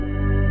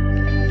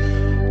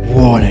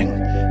Warning,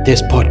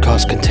 this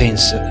podcast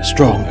contains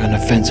strong and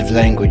offensive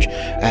language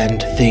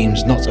and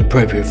themes not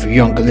appropriate for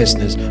younger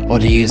listeners or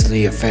the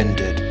easily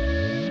offended.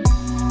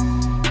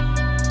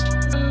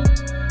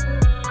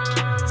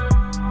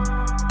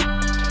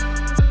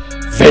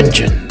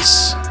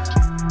 Vengeance,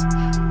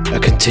 a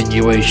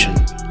continuation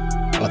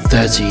of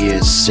 30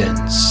 years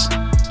since.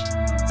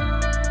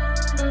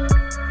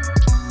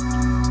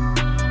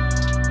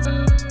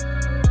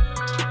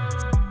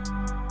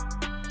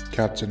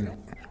 Captain,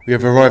 we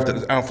have arrived at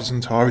the Alpha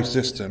Centauri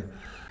system.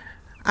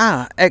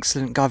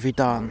 Excellent,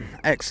 Gavidan.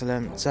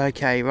 Excellent.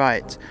 Okay,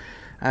 right.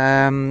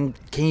 Can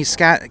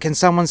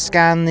someone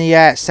scan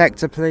the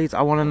sector, please?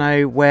 I want to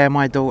know where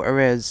my daughter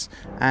is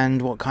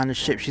and what kind of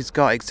ship she's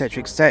got,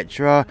 etc.,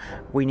 etc.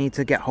 We need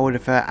to get hold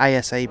of her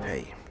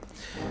ASAP.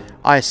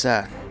 Aye,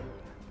 sir.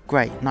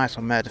 Great. Nice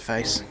one,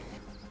 Murderface.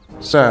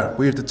 Sir,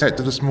 we have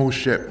detected a small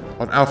ship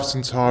on Alpha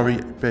Centauri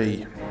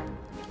B.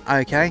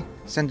 Okay.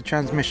 Send a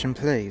transmission,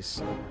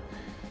 please.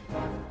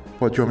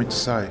 What do you want me to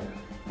say?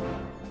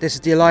 This is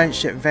the Alliance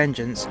ship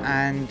Vengeance,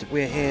 and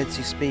we're here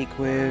to speak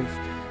with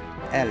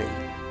Ellie.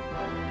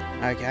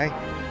 Okay,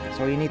 that's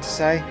all you need to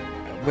say.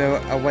 We'll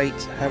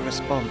await her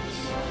response.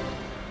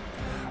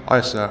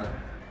 Aye, sir.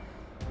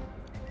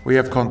 We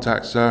have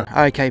contact, sir.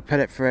 Okay, put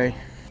it through.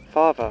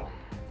 Father.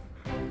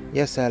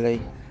 Yes,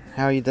 Ellie.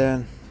 How are you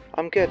doing?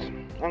 I'm good.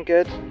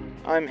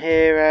 I'm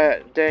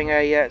here doing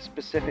a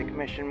specific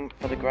mission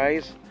for the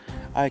Greys.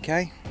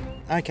 Okay.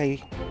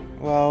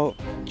 Well,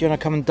 do you want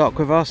to come and dock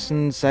with us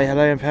and say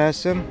hello in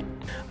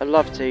person? I'd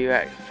love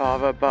to,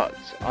 Father, but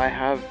I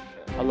have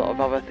a lot of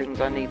other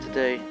things I need to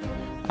do.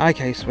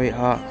 Okay,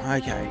 sweetheart.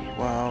 Okay,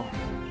 well,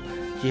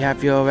 do you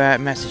have your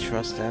message for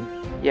us then?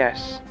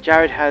 Yes.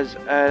 Jared has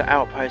an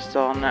outpost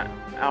on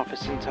Alpha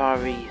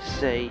Centauri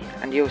C,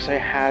 and he also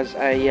has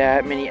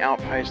a mini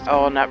outpost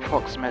on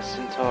Proxima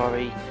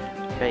Centauri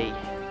B.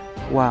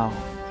 Wow.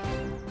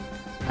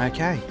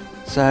 Okay.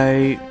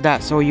 So,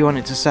 that's all you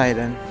wanted to say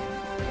then?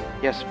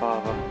 Yes,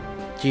 Father.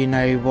 Do you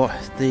know what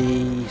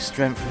the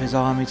strength of his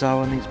armies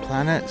are on these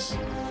planets?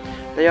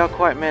 They are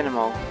quite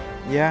minimal.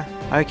 Yeah?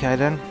 Okay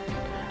then.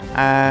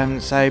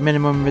 So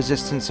minimum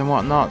resistance and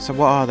whatnot, so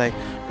what are they?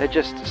 They're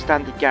just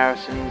standard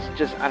garrisons,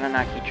 just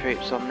Anunnaki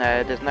troops on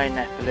there. There's no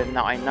Nephilim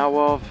that I know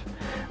of,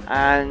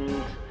 and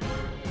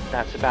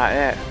that's about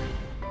it.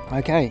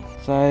 Okay,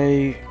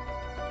 so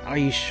are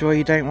you sure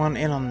you don't want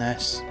in on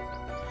this?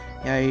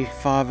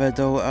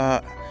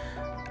 Father-daughter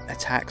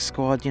attack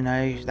squad,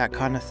 that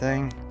kind of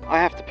thing. I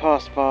have to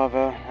pass,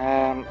 Father.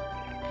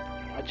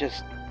 I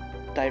just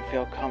don't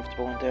feel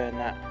comfortable in doing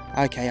that.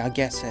 Okay, I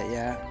get it,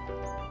 yeah.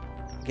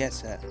 I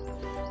get it.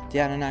 The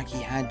Anunnaki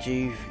had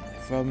you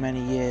for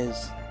many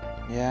years,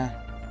 yeah?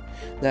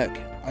 Look,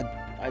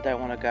 I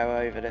don't want to go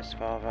over this,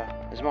 Father.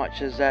 As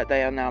much as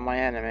they are now my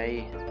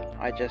enemy,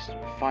 I just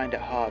find it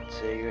hard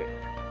to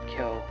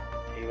kill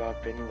who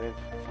I've been with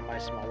for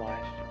most of my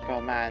life. For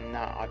a man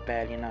that I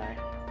barely know.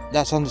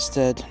 That's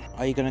understood.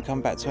 Are you going to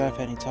come back to Earth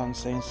anytime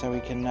soon so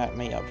we can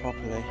meet up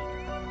properly?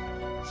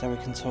 So we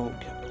can talk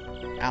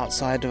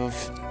outside of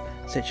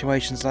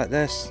situations like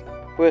this?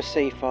 We'll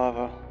see,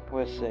 Father.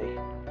 We'll see.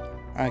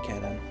 Okay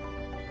then.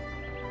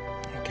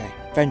 Okay,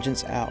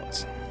 Vengeance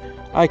out.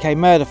 Okay,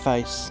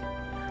 Murderface.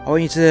 I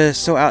want you to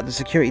sort out the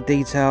security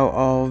detail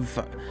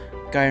of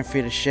going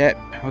through the ship.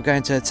 We're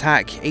going to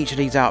attack each of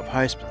these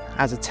outposts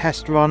as a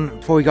test run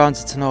before we go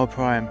into Tenor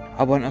Prime.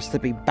 I want us to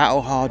be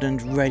battle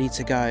hardened, ready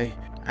to go.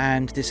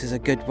 And this is a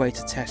good way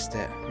to test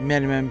it.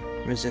 Minimum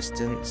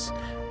resistance,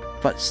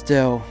 but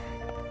still,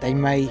 they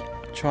may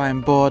try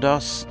and board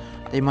us.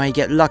 They may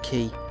get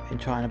lucky in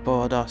trying to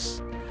board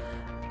us,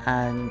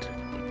 and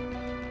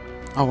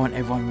I want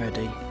everyone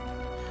ready.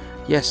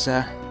 Yes,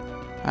 sir.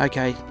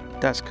 Okay,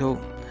 that's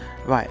cool.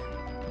 Right,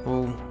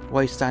 well, why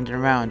are you standing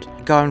around?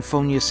 Go and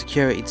form your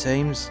security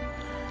teams.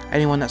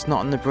 Anyone that's not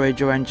on the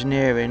bridge or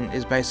engineering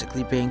is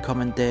basically being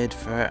commandeered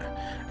for it.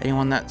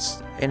 Anyone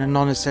that's in a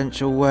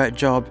non-essential work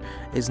job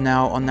is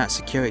now on that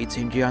security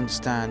team, do you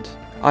understand?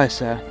 Aye,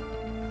 sir.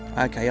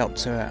 Okay, up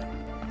to it.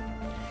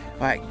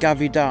 Right,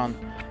 Gavidan,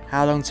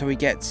 how long till we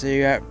get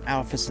to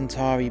Alpha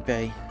Centauri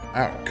B?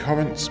 At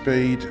current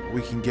speed,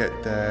 we can get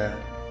there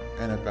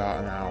in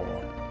about an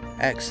hour.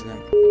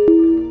 Excellent.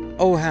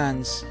 All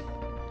hands.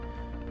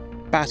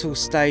 Battle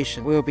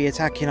station. We'll be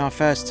attacking our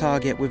first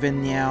target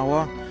within the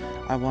hour.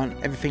 I want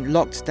everything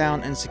locked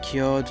down and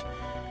secured.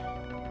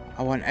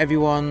 I want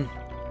everyone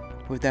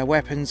with their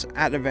weapons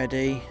at the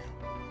ready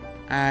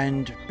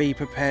and be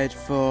prepared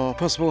for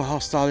possible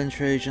hostile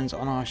intrusions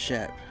on our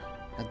ship.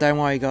 Now don't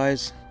worry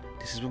guys,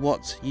 this is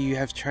what you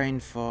have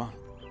trained for.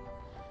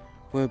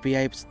 We'll be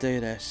able to do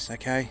this,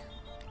 okay?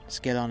 Let's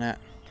get on it.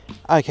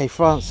 Okay,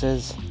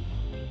 Francis,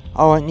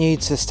 I want you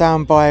to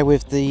stand by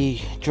with the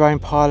drone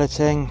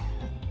piloting.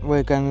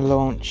 We're going to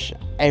launch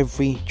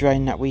every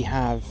drone that we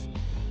have.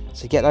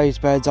 So get those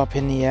birds up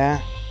in the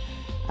air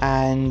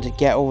and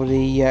get all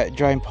the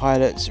drone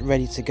pilots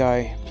ready to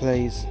go,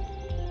 please.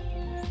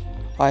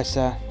 Aye,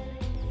 sir.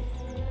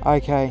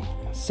 Okay,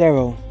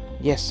 Cyril.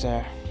 Yes,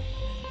 sir.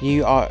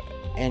 You are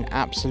in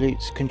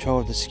absolute control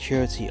of the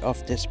security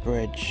of this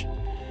bridge.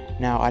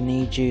 Now I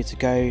need you to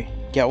go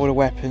get all the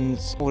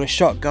weapons, all the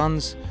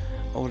shotguns,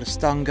 all the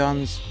stun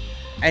guns,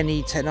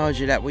 any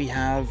technology that we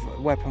have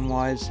weapon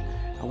wise.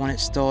 I want it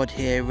stored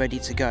here ready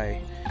to go.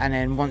 And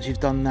then once you've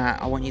done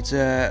that, I want you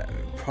to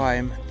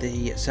prime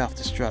the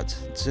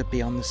self-destruct to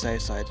be on the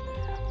safe side.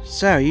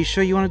 So, are you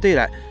sure you want to do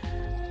that?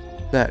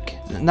 Look,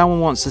 no one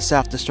wants to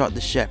self-destruct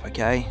the ship,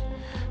 okay?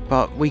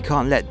 But we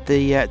can't let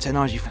the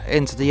technology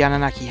into the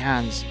Anunnaki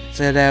hands,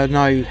 so they'll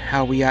know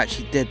how we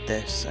actually did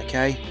this,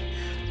 okay?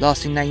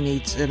 Last thing they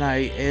need to know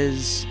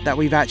is that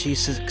we've actually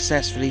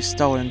successfully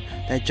stolen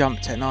their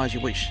jump technology,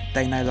 which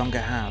they no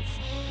longer have,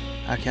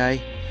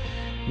 okay?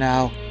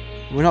 Now,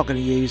 we're not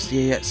going to use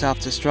the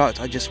self-destruct,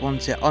 I just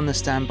want it on the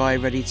standby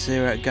ready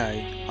to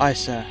go. Aye,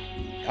 sir.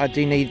 I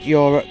do need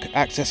your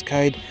access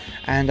code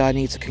and I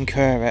need to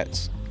concur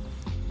it.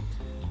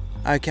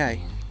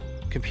 Okay,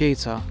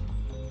 computer.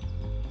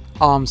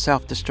 Arm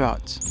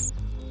self-destruct.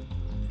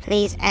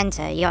 Please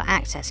enter your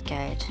access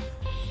code.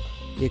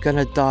 You're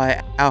gonna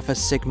die Alpha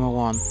Sigma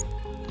 1.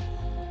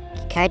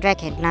 Code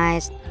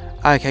recognized.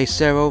 Okay,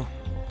 Cyril,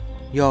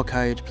 your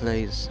code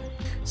please.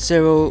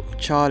 Cyril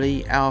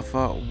Charlie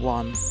Alpha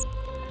 1.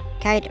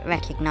 Code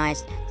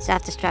recognized.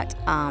 Self-destruct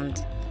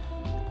armed.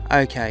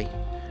 Okay,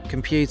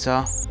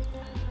 computer,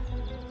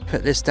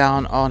 put this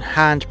down on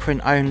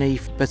handprint only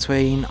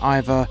between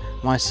either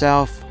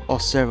myself or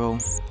Cyril.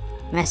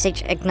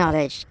 Message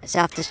acknowledged.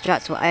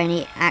 Self-destruct will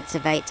only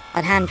activate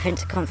on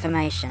handprint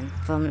confirmation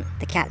from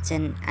the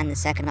captain and the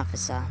second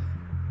officer.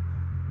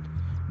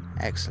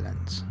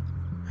 Excellent.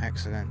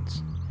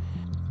 Excellent.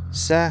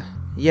 Sir?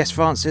 Yes,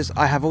 Francis,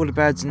 I have all the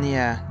birds in the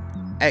air.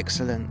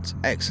 Excellent.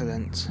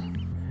 Excellent.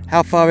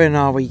 How far in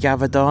are we,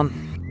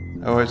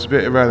 Gavadon? Oh, it's a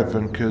bit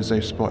irrelevant because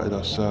they've spotted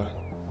us, sir.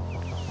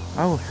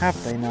 Oh,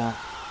 have they now?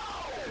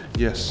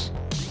 Yes.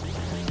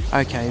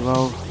 Okay,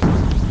 well,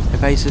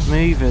 evasive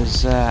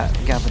movers,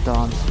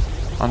 Gavadon.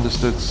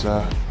 Understood,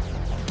 sir.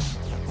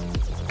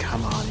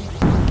 Come on,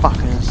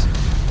 fuckers.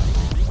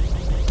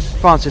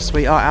 Francis,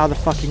 sweetheart, how are the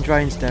fucking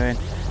drones doing?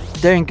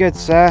 Doing good,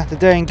 sir. They're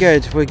doing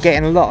good. We're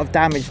getting a lot of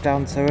damage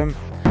done to them.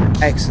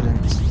 Excellent.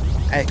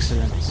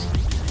 Excellent.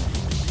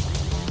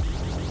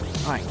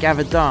 Right,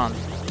 Gavadon.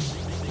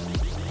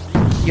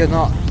 You're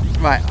not...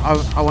 Right,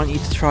 I want you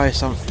to try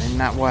something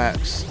that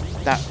works.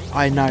 That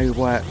I know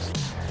works.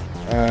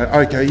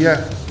 Okay,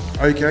 yeah.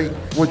 Okay.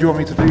 What do you want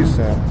me to do,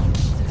 sir?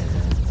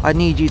 I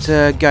need you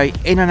to go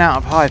in and out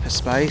of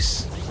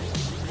hyperspace.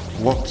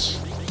 What?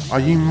 Are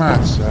you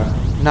mad, sir?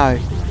 No,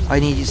 I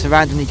need you to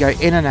randomly go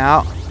in and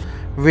out,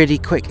 really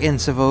quick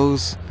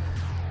intervals,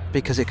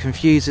 because it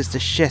confuses the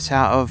shit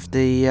out of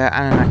the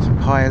Anunnaki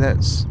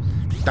pilots.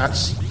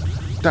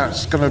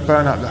 That's gonna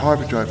burn out the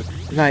hyperdrive.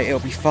 No, it'll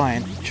be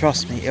fine.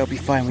 Trust me, it'll be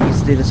fine. We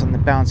used to do this on the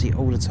Bounty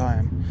all the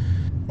time.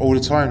 All the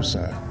time,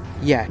 sir?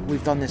 Yeah,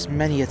 we've done this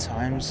many a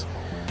times.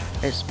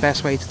 It's the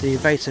best way to do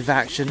evasive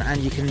action,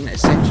 and you can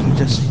essentially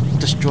just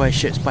destroy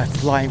ships by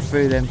flying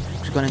through them,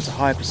 which have gone into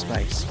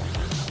hyperspace.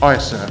 Aye,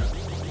 sir.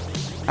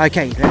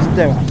 Okay, let's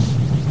do it.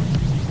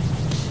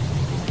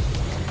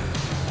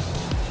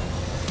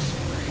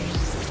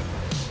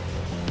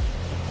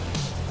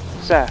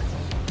 Sir.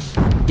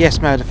 Yes,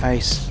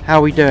 Murderface. How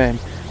are we doing?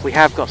 We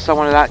have got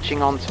someone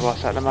latching onto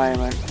us at the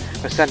moment.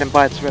 We're standing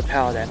by to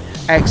repel them.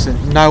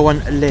 Excellent. No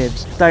one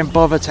lives. Don't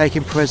bother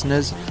taking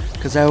prisoners,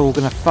 because they're all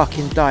gonna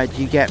fucking die.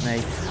 Do you get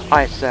me?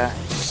 Aye, sir.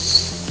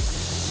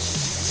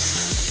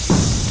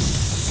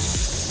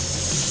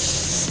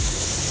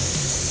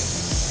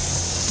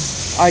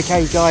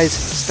 Okay, guys,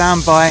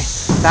 stand by.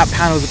 That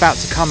panel's about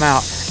to come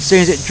out. As soon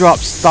as it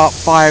drops, start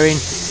firing.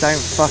 Don't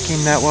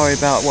fucking worry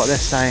about what they're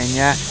saying,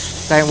 yeah?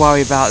 Don't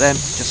worry about them.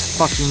 Just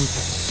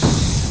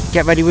fucking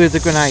get ready with the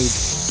grenade.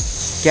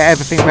 Get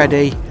everything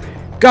ready.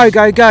 Go,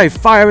 go, go!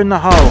 Fire in the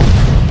hole!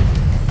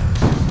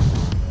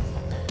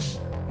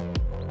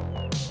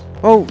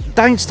 Well,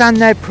 don't stand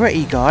there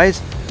pretty,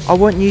 guys. I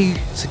want you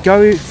to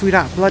go through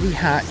that bloody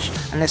hatch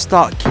and let's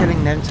start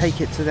killing them.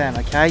 Take it to them,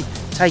 okay?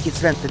 Take it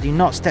to them. Do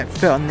not step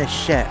foot on this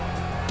ship.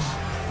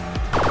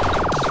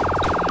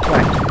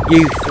 Right,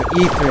 you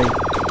three,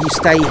 you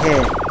stay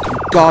here and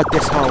guard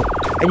this hole.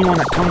 Anyone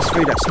that comes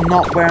through that's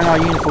not wearing our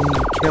uniform,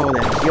 you kill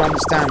them. Do you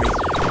understand me?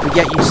 We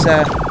get you,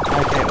 sir.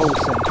 Okay,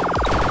 awesome.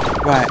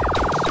 Right.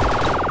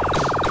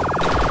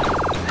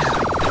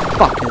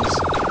 Fuckers.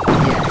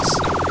 Yes.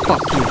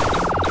 Fuck you.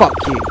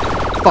 Fuck you.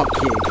 Fuck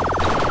you.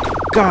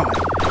 God,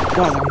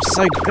 I'm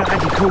so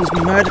glad you called me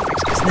Murderface,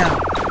 because now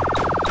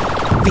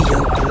I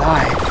feel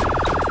alive.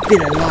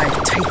 Feel alive,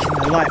 taking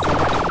the life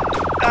away.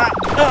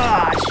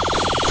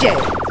 Shit.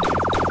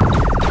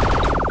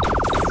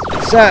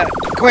 Sir,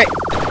 quick.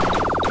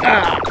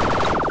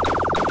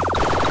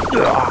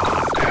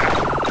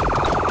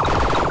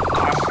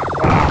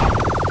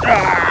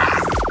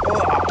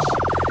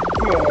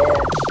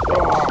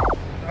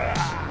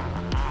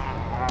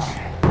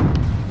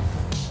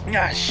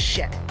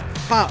 Shit.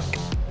 Fuck.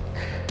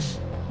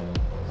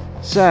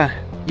 Sir,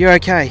 you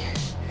okay?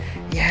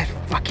 Yeah,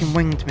 fucking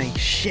winged me.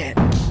 Shit.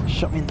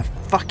 Shot me in the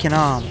fucking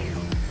arm.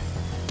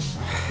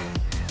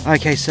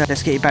 Okay, so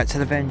let's get you back to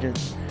the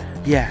Vengeance.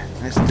 Yeah,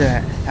 let's do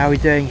it. How are we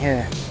doing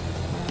here?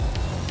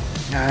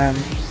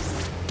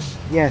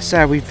 Yeah,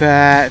 so we've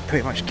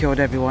pretty much killed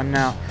everyone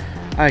now.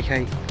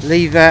 Okay,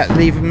 leave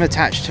them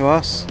attached to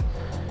us,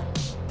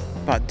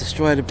 but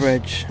destroy the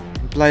bridge,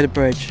 blow the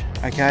bridge.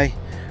 Okay,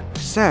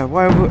 so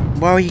why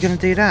are you going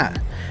to do that?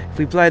 If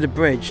we blow the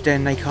bridge,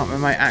 then they can't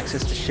remote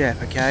access the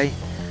ship. Okay,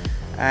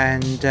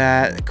 and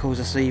cause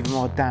us even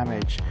more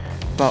damage.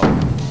 But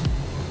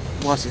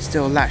whilst it's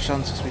still latched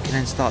onto us, we can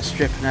then start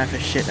stripping out the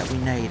shit that we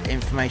need,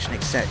 information,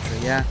 etc.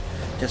 Yeah,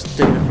 just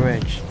do the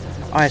bridge.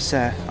 Aye,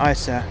 sir. Aye,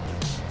 sir.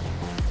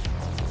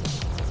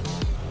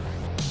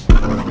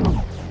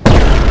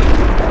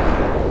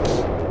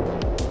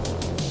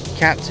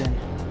 Captain,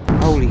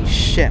 holy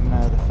shit,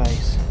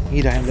 Murderface,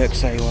 you don't look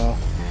so well.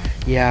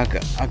 Yeah,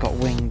 I got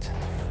winged.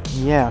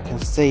 Yeah, I can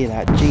see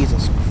that.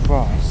 Jesus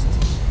Christ.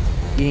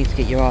 You need to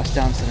get your ass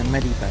down to the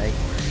medibay.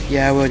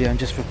 Yeah, I will do. I'm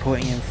just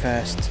reporting in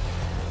first.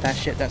 That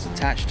ship that's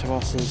attached to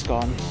us is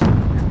gone.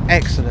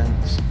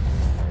 Excellent.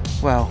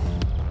 Well,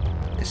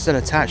 it's still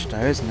attached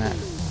though, isn't it?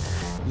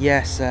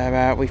 Yes,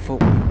 we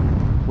thought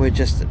we'd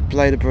just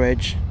blow the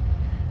bridge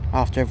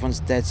after everyone's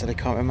dead so they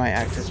can't remote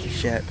access the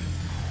ship.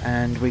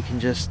 And we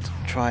can just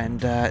try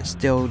and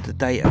steal the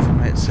data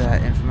from its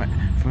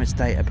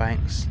data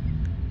banks.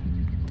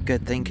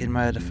 Good thinking,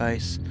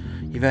 Murderface.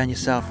 You've earned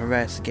yourself a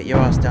rest. Get your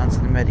ass down to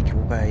the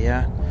medical bay,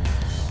 yeah?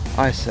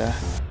 Aye, sir.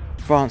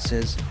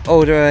 Francis,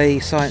 order a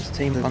science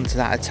team onto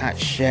that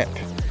attached ship.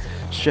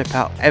 Strip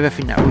out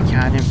everything that we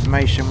can,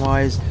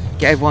 information-wise.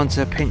 Get everyone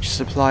to pinch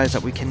supplies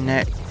that we can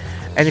nick.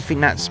 Anything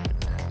that's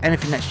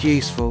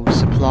useful,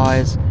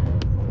 supplies,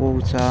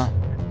 water,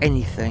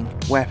 anything,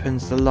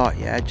 weapons, the lot,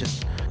 yeah?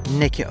 Just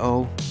nick it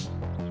all,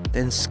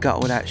 then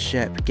scuttle that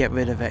ship, get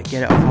rid of it,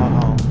 get it off our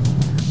hull.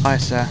 Aye,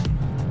 sir.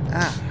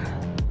 Ah,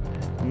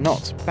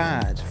 not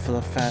bad for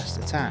the first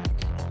attack.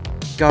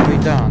 Gotta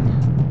be done.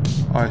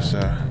 Aye,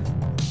 sir.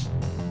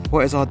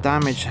 What is our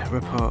damage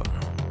report?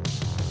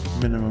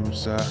 Minimum,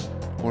 sir.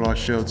 All our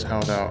shields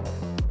held out.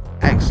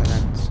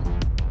 Excellent.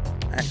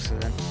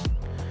 Excellent.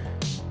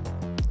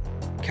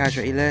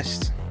 Casualty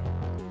list.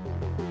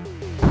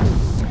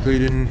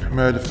 Including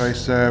Murderface,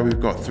 sir, we've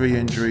got 3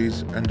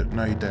 injuries and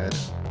no dead.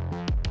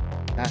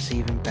 That's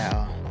even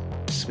better.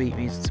 Sweet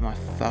music to my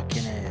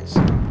fucking ears.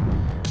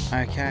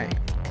 Okay.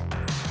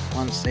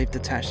 Once they've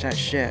detached that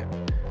ship,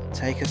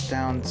 take us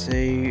down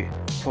to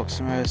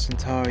Proxima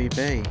Centauri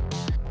B.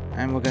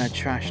 And we're going to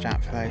trash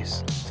that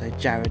place so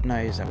Jared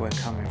knows that we're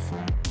coming for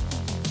him.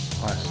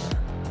 Aye, sir.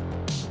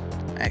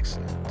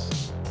 Excellent.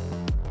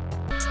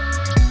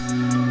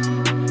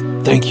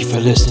 Thank you for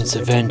listening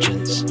to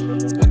Vengeance,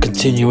 a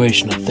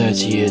continuation of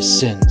 30 years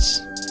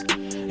since.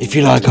 If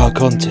you like our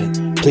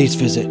content, please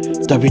visit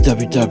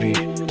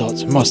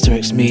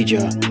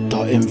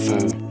www.masterxmedia.info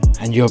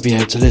and you'll be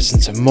able to listen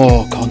to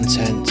more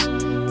content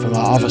from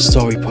our other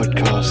story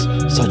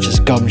podcasts such as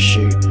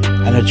Gumshoe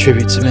and a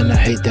tribute to men that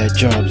hate their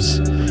jobs.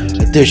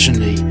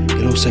 Additionally,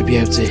 you'll also be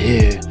able to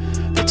hear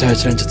the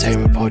Total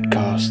Entertainment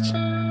Podcast.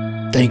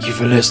 Thank you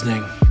for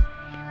listening,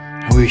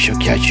 and we shall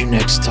catch you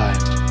next time.